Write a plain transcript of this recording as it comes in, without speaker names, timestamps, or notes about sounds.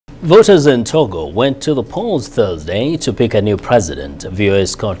Voters in Togo went to the polls Thursday to pick a new president. VOA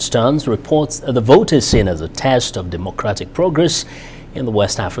Scott Stearns reports the vote is seen as a test of democratic progress in the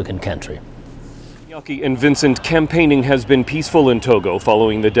West African country. Yaki and Vincent, campaigning has been peaceful in Togo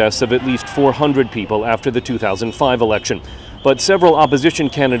following the deaths of at least 400 people after the 2005 election. But several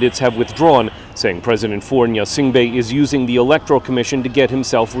opposition candidates have withdrawn, saying President Faure Gnassingbé is using the Electoral Commission to get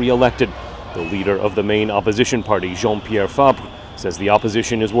himself re-elected. The leader of the main opposition party, Jean-Pierre Fabre, says the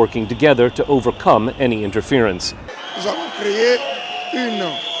opposition is working together to overcome any interference.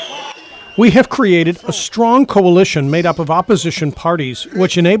 We have created a strong coalition made up of opposition parties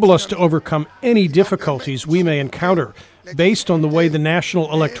which enable us to overcome any difficulties we may encounter based on the way the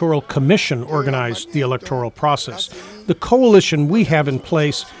National Electoral Commission organized the electoral process. The coalition we have in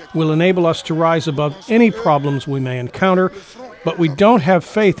place will enable us to rise above any problems we may encounter, but we don't have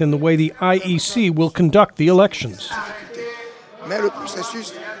faith in the way the IEC will conduct the elections.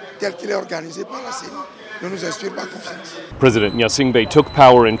 President Gnassingbé took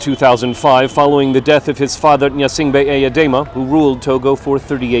power in 2005 following the death of his father Gnassingbé Eyadema, who ruled Togo for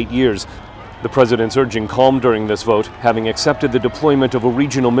 38 years. The president's urging calm during this vote, having accepted the deployment of a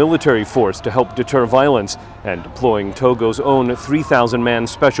regional military force to help deter violence and deploying Togo's own 3,000-man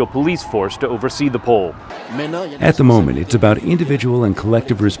special police force to oversee the poll. At the moment, it's about individual and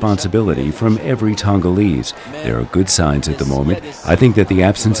collective responsibility from every Tongolese. There are good signs at the moment. I think that the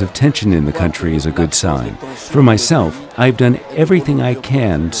absence of tension in the country is a good sign. For myself, I've done everything I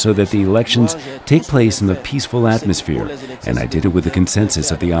can so that the elections take place in a peaceful atmosphere, and I did it with the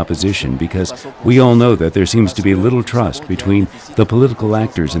consensus of the opposition because we all know that there seems to be little trust between the political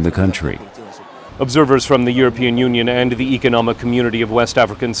actors in the country. Observers from the European Union and the Economic Community of West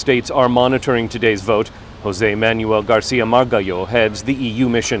African States are monitoring today's vote. José Manuel García Margallo heads the EU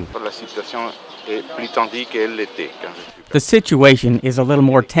mission. The situation is a little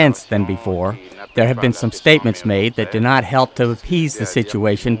more tense than before. There have been some statements made that do not help to appease the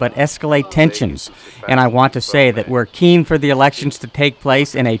situation but escalate tensions. And I want to say that we're keen for the elections to take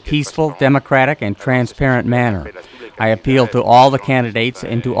place in a peaceful, democratic, and transparent manner. I appeal to all the candidates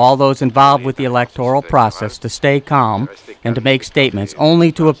and to all those involved with the electoral process to stay calm and to make statements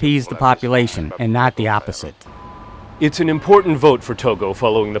only to appease the population and not the opposite. It's an important vote for Togo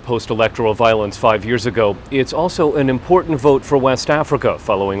following the post-electoral violence 5 years ago. It's also an important vote for West Africa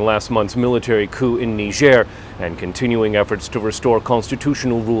following last month's military coup in Niger and continuing efforts to restore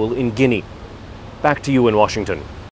constitutional rule in Guinea. Back to you in Washington.